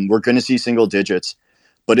 We're going to see single digits,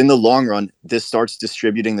 but in the long run, this starts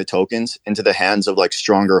distributing the tokens into the hands of like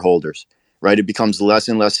stronger holders, right? It becomes less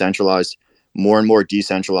and less centralized, more and more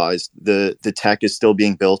decentralized. The tech is still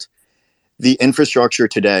being built. The infrastructure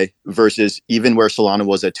today versus even where Solana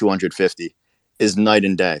was at 250 is night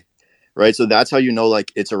and day, right? So that's how you know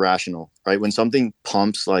like it's irrational, right? When something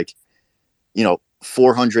pumps like,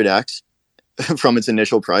 400x from its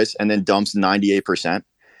initial price and then dumps 98%,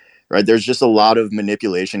 right? There's just a lot of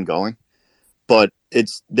manipulation going, but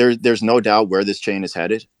there's no doubt where this chain is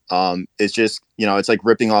headed. It's just, it's like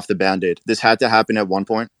ripping off the Band-Aid. This had to happen at one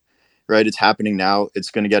point, right? It's happening now.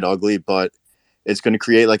 It's going to get ugly, but it's going to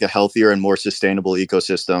create like a healthier and more sustainable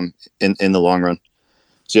ecosystem in the long run.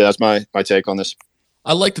 So yeah, that's my take on this.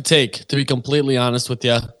 I like the take, to be completely honest with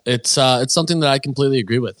you. It's something that I completely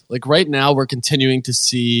agree with. Like right now, we're continuing to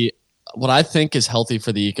see what I think is healthy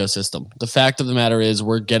for the ecosystem. The fact of the matter is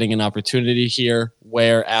we're getting an opportunity here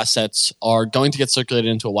where assets are going to get circulated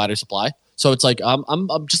into a wider supply. So it's like, I'm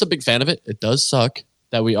just a big fan of it. It does suck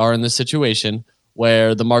that we are in this situation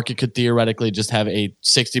where the market could theoretically just have a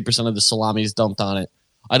 60% of the salamis dumped on it.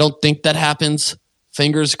 I don't think that happens.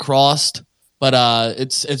 Fingers crossed. But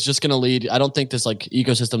it's just going to lead. I don't think this like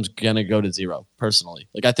ecosystem's going to go to zero, personally.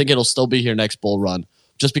 Like I think it'll still be here next bull run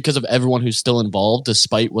just because of everyone who's still involved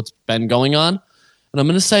despite what's been going on. And I'm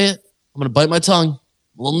going to say it. I'm going to bite my tongue.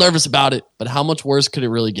 I'm a little nervous about it, but how much worse could it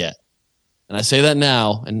really get? And I say that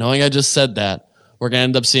now, and knowing I just said that, we're going to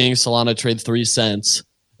end up seeing Solana trade 3 cents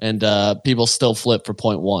and people still flip for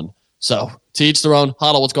 0.1. So to each their own.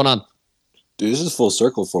 Huddle, what's going on? Dude, this is full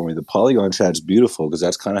circle for me. The Polygon chat's beautiful because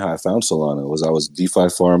that's kind of how I found Solana. I was DeFi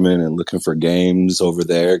farming and looking for games over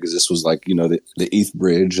there because this was like, the ETH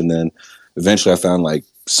bridge. And then eventually I found like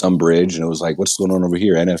some bridge and it was like, what's going on over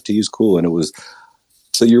here? NFT is cool. And it was,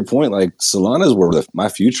 to your point, like Solana is where my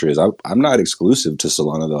future is. I'm not exclusive to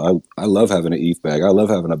Solana though. I love having an ETH bag. I love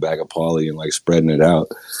having a bag of Poly and like spreading it out.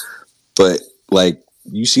 But like,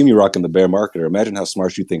 you see me rocking the bear marketer. Imagine how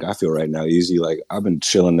smart you think I feel right now, Easy. Like I've been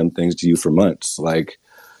chilling them things to you for months. Like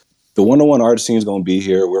the one-on-one art scene is going to be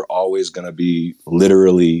here. We're always going to be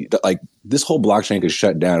literally like this whole blockchain is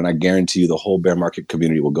shut down. And I guarantee you the whole bear market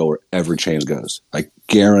community will go wherever Chains goes. I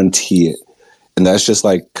guarantee it. And that's just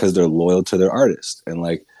like, cause they're loyal to their artist. And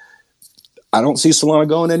like, I don't see Solana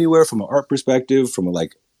going anywhere from an art perspective, I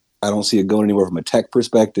don't see it going anywhere from a tech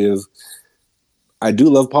perspective. I do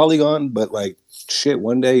love Polygon, but like, shit,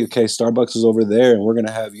 one day, okay, Starbucks is over there and we're going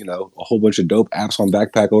to have, a whole bunch of dope apps on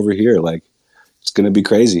Backpack over here. Like, it's going to be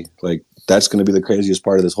crazy. Like, that's going to be the craziest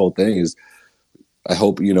part of this whole thing is I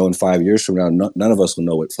hope, in 5 years from now, none of us will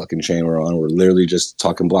know what fucking chain we're on. We're literally just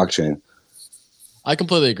talking blockchain. I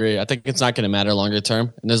completely agree. I think it's not going to matter longer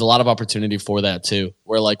term. And there's a lot of opportunity for that too,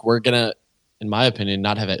 where like we're going to, in my opinion,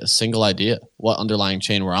 not have a single idea what underlying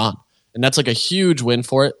chain we're on. And that's like a huge win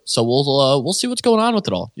for it. So we'll see what's going on with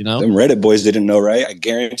it all, Them Reddit boys didn't know, right? I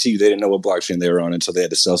guarantee you they didn't know what blockchain they were on until they had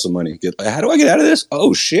to sell some money. How do I get out of this?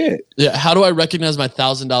 Oh, shit. Yeah, how do I recognize my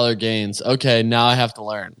 $1,000 gains? Okay, now I have to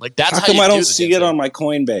learn. Like that's how come you I do don't see it on my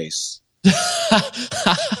Coinbase?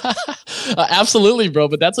 Absolutely, bro.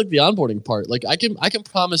 But that's like the onboarding part. Like I can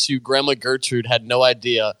promise you Grandma Gertrude had no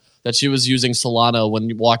idea that she was using Solana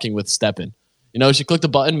when walking with Steppen. She clicked a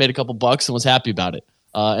button, made a couple bucks, and was happy about it.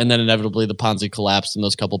 And then inevitably the Ponzi collapsed and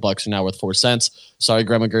those couple bucks are now worth 4 cents. Sorry,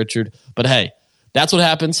 Grandma Gertrude. But hey, that's what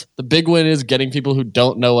happens. The big win is getting people who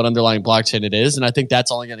don't know what underlying blockchain it is. And I think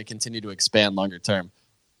that's only going to continue to expand longer term.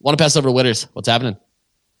 Want to pass over to Witters. What's happening?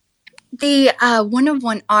 The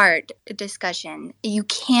one-on-one art discussion. You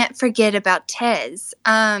can't forget about Tez.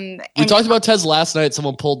 We talked about Tez last night.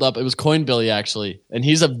 Someone pulled up. It was Coinbilly, actually. And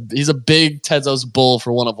he's a big Tezos bull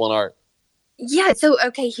for one-on-one art. Yeah, so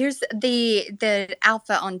okay, here's the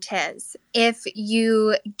alpha on Tez. If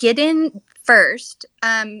you get in first,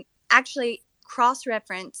 actually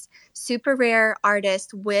cross-reference super rare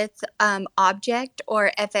artist with object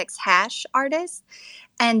or FX hash artist,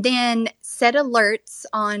 and then set alerts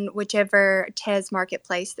on whichever Tez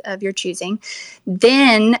marketplace of your choosing.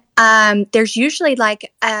 Then there's usually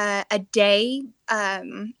like a day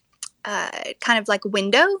kind of like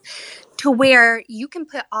window to where you can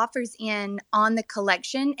put offers in on the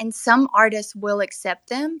collection and some artists will accept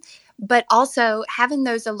them, but also having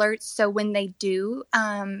those alerts so when they do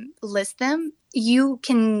list them, you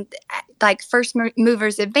can, like first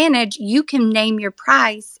movers advantage, you can name your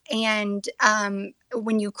price. And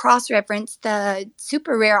when you cross-reference the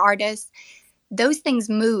super rare artists, those things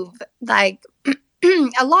move. Like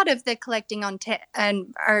a lot of the collecting on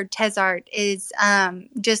or Tez art is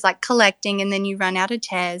just like collecting, and then you run out of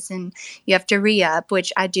Tez and you have to re-up,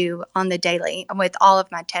 which I do on the daily with all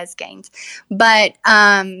of my Tez games. But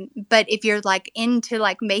if you're like into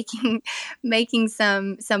like making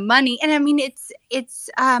some money, and I mean it's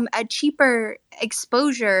a cheaper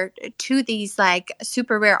exposure to these like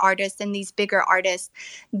super rare artists and these bigger artists,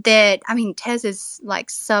 that I mean Tez is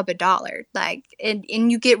like sub $1, like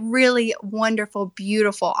and you get really wonderful,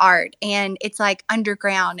 beautiful art, and it's like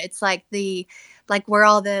underground. It's like where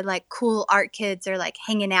all the like cool art kids are like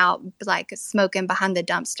hanging out, like smoking behind the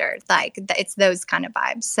dumpster. Like it's those kind of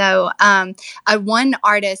vibes. So one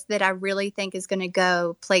artist that I really think is going to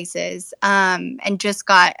go places and just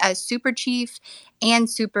got a super cheap and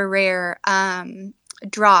super rare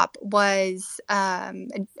drop was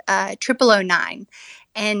 0009.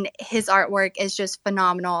 And his artwork is just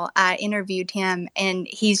phenomenal. I interviewed him, and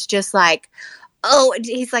he's just like,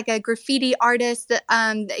 he's like a graffiti artist.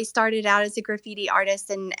 He started out as a graffiti artist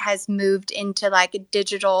and has moved into like a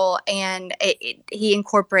digital, and he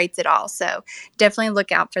incorporates it all. So definitely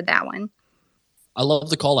look out for that one. I love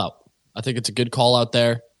the call out. I think it's a good call out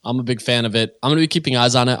there. I'm a big fan of it. I'm going to be keeping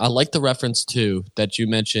eyes on it. I like the reference too that you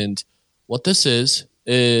mentioned. What this is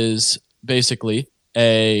basically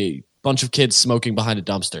a bunch of kids smoking behind a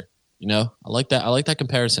dumpster. You know, I like that. I like that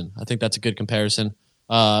comparison. I think that's a good comparison.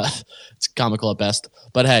 It's comical at best,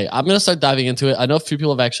 but hey, I'm going to start diving into it. I know a few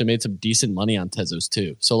people have actually made some decent money on Tezos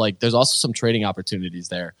too. So like there's also some trading opportunities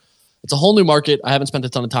there. It's a whole new market. I haven't spent a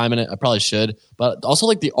ton of time in it. I probably should, but also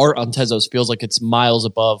like the art on Tezos feels like it's miles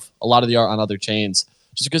above a lot of the art on other chains,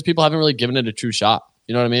 just because people haven't really given it a true shot.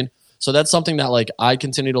 You know what I mean? So that's something that like I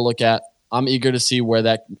continue to look at. I'm eager to see where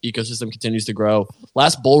that ecosystem continues to grow.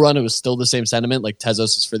 Last bull run, it was still the same sentiment, like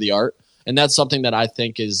Tezos is for the art. And that's something that I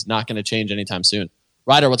think is not going to change anytime soon.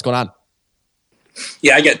 Ryder, what's going on?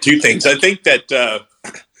 Yeah, I got two things. I think that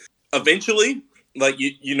eventually, like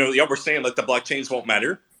you know, y'all were saying like the blockchains won't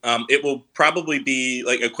matter. It will probably be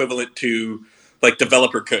like equivalent to like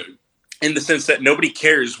developer code, in the sense that nobody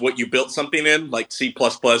cares what you built something in, like C++,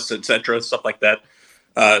 etc., stuff like that.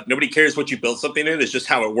 Nobody cares what you built something in. It's just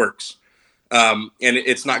how it works. And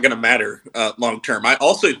it's not going to matter long term. I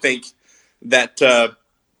also think that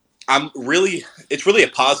it's really a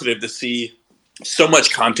positive to see so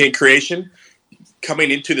much content creation coming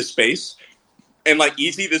into the space. And like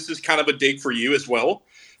Easy, this is kind of a dig for you as well.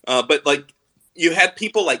 But like you had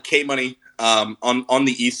people like K-Money on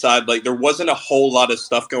the east side. Like there wasn't a whole lot of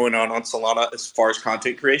stuff going on Solana as far as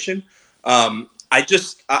content creation. I'm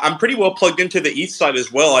pretty well plugged into the east side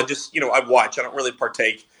as well. I watch. I don't really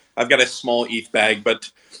partake. I've got a small ETH bag, but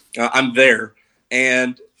I'm there.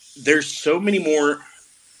 And there's so many more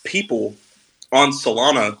people on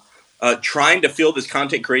Solana trying to fill this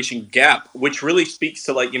content creation gap, which really speaks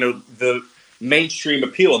to like, you know, the mainstream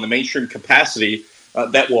appeal and the mainstream capacity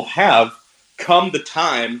that we'll have come the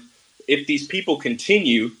time, if these people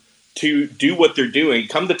continue to do what they're doing,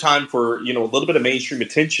 come the time for, you know, a little bit of mainstream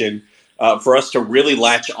attention for us to really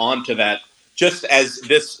latch on to that, just as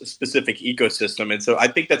this specific ecosystem. And so I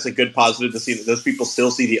think that's a good positive to see that those people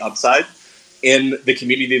still see the upside in the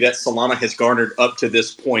community that Solana has garnered up to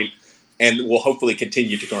this point and will hopefully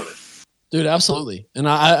continue to garner. Dude, absolutely. And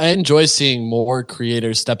I enjoy seeing more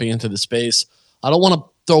creators stepping into the space. I don't want to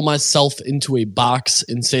throw myself into a box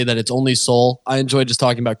and say that it's only Sol. I enjoy just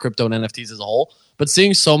talking about crypto and NFTs as a whole. But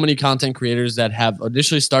seeing so many content creators that have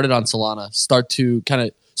initially started on Solana start to kind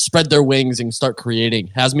of spread their wings and start creating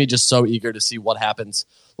has me just so eager to see what happens.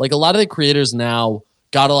 Like a lot of the creators now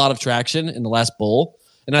got a lot of traction in the last bull.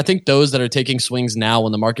 And I think those that are taking swings now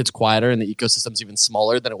when the market's quieter and the ecosystem's even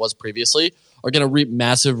smaller than it was previously are going to reap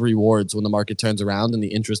massive rewards when the market turns around and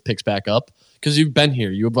the interest picks back up. Because you've been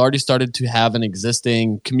here. You've already started to have an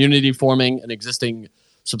existing community forming, an existing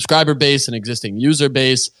subscriber base, an existing user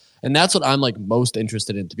base. And that's what I'm like most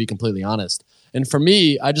interested in, to be completely honest. And for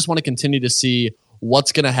me, I just want to continue to see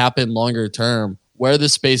what's going to happen longer term, where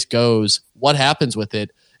this space goes, what happens with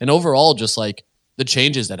it, and overall just like the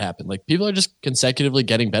changes that happen. Like people are just consecutively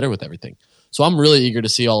getting better with everything. So I'm really eager to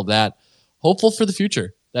see all of that. Hopeful for the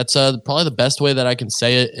future. That's probably the best way that I can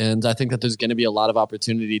say it. And I think that there's going to be a lot of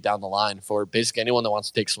opportunity down the line for basically anyone that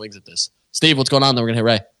wants to take swings at this. Steve, what's going on? Then we're going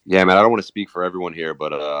to hit Ray. Yeah, man, I don't want to speak for everyone here,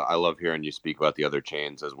 but I love hearing you speak about the other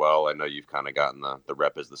chains as well. I know you've kind of gotten the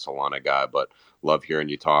rep as the Solana guy, but love hearing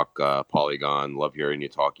you talk Polygon, love hearing you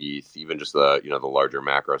talk ETH, even just the, you know, the larger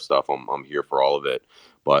macro stuff. I'm here for all of it.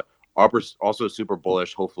 But Also super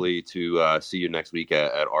bullish. Hopefully to see you next week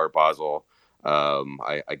at Art Basel.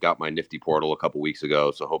 I got my Nifty Portal a couple weeks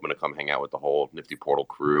ago, so hoping to come hang out with the whole Nifty Portal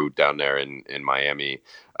crew down there in Miami.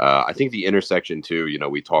 I think the intersection too,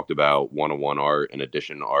 we talked about one-on-one art and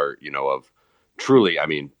edition art, of truly, I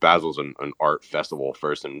mean, Basel's an art festival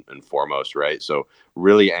first and foremost, right? So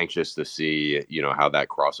really anxious to see, how that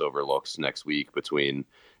crossover looks next week between,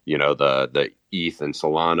 the ETH and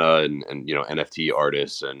Solana and NFT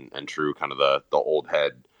artists and true kind of the old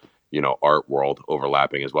head, art world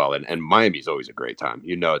overlapping as well. And Miami's always a great time.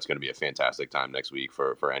 It's going to be a fantastic time next week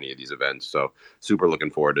for any of these events. So super looking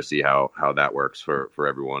forward to see how that works for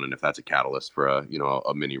everyone. And if that's a catalyst for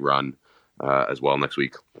a mini run as well next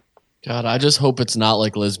week. God, I just hope it's not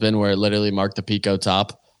like Lisbon where it literally marked the Pico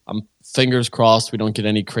top. I'm fingers crossed we don't get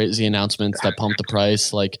any crazy announcements that pump the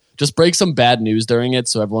price. Like, just break some bad news during it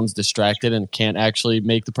so everyone's distracted and can't actually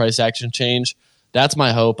make the price action change. That's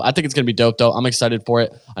my hope. I think it's going to be dope, though. I'm excited for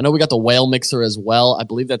it. I know we got the whale mixer as well. I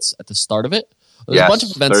believe that's at the start of it. There's a bunch of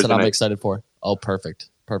events Thursday that I'm excited for. Oh, perfect.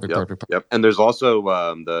 Perfect. Yep. And there's also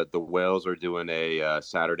the whales are doing a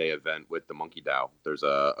Saturday event with the Monkey DAO. There's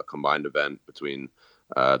a combined event between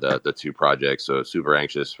the two projects. So super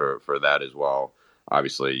anxious for that as well.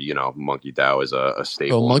 Obviously, Monkey DAO is a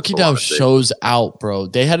staple. Bro, Monkey DAO shows out, bro.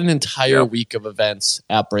 They had an entire week of events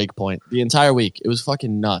at Breakpoint. The entire week. It was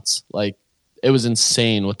fucking nuts. Like, it was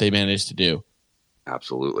insane what they managed to do.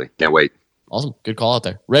 Absolutely. Can't wait. Awesome. Good call out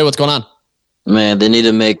there. Ray, what's going on? Man, they need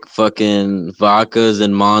to make fucking vodkas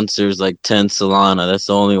and monsters like 10 Solana. That's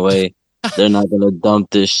the only way they're not going to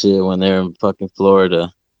dump this shit when they're in fucking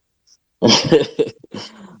Florida.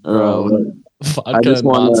 Bro, vodka and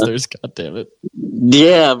monsters. God damn it.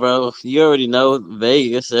 Yeah, bro. You already know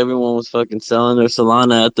Vegas. Everyone was fucking selling their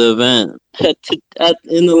Solana at the event.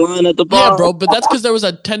 In the line at the bar. Yeah, bro, but that's because there was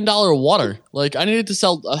a $10 water. Like, I needed to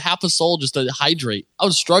sell a half a soul just to hydrate. I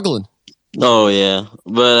was struggling. Oh, yeah.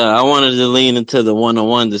 But I wanted to lean into the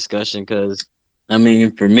one-on-one discussion because, I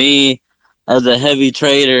mean, for me, as a heavy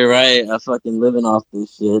trader, right, I fucking living off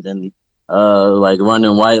this shit and, like,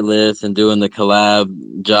 running whitelist and doing the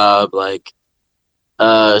collab job, like,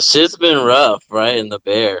 shit's been rough, right, in the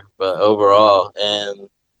bear, but overall, and,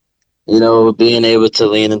 being able to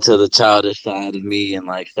lean into the childish side of me and,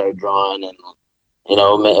 like, start drawing and,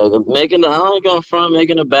 making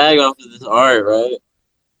a bag off of this art, right?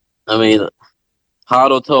 I mean,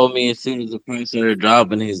 Huddle told me as soon as the price started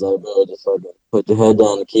dropping, he's like, bro, just fucking put your head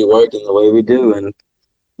down and keep working the way we do, and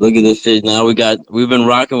look at this shit. Now we've been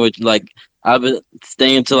rocking with, like, I've been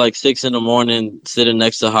staying till like 6 a.m, sitting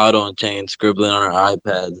next to Huddle and Chain, scribbling on our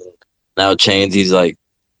iPads. And now Chain's, he's like,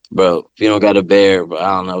 bro, if you don't got a bear, bro,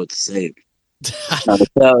 I don't know what to say. I'm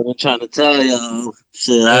trying to tell y'all.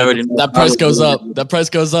 Shit, I already know. That price goes up. That price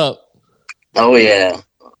goes up. Oh, yeah.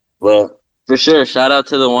 Well, for sure, shout out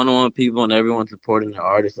to the one-on-one people and everyone supporting the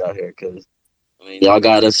artists out here, because, I mean, y'all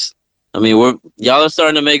got us. I mean, y'all are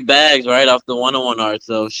starting to make bags, right, off the one-on-one art.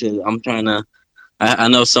 So, shit, I'm trying to. I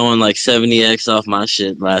know someone like 70x off my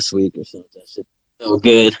shshit last week or something. That shit so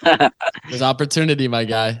good. There's opportunity, my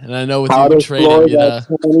guy. And I know with you trading,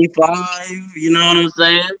 25, you know what I'm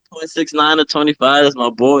saying? 0.69 to 25, that's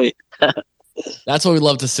my boy. That's what we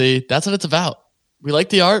love to see. That's what it's about. We like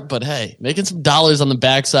the art, but hey, making some dollars on the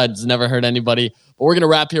backside has never hurt anybody. But we're going to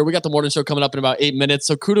wrap here. We got the morning show coming up in about 8 minutes.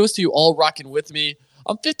 So kudos to you all rocking with me.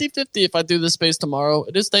 I'm 50-50 if I do this space tomorrow.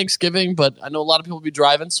 It is Thanksgiving, but I know a lot of people will be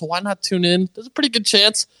driving, so why not tune in? There's a pretty good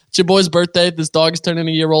chance. It's your boy's birthday. This dog is turning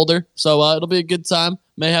a year older, so it'll be a good time.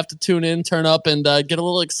 May have to tune in, turn up, and get a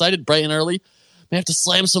little excited bright and early. May have to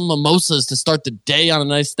slam some mimosas to start the day on a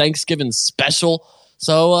nice Thanksgiving special.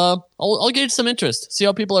 So I'll gauge some interest, see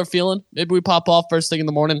how people are feeling. Maybe we pop off first thing in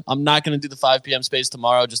the morning. I'm not going to do the 5 p.m. space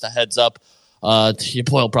tomorrow, just a heads up. Your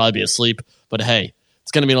boy will probably be asleep, but hey,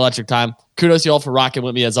 it's going to be an electric time. Kudos to you all for rocking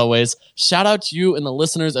with me as always. Shout out to you and the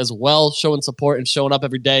listeners as well, showing support and showing up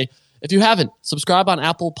every day. If you haven't, subscribe on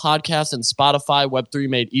Apple Podcasts and Spotify. Web3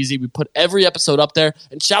 Made Easy. We put every episode up there.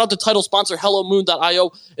 And shout out to title sponsor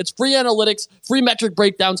HelloMoon.io. It's free analytics, free metric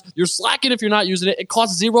breakdowns. You're slacking if you're not using it. It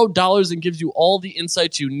costs $0 and gives you all the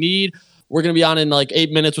insights you need. We're going to be on in like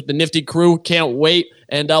 8 minutes with the Nifty crew. Can't wait.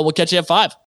 And we'll catch you at 5.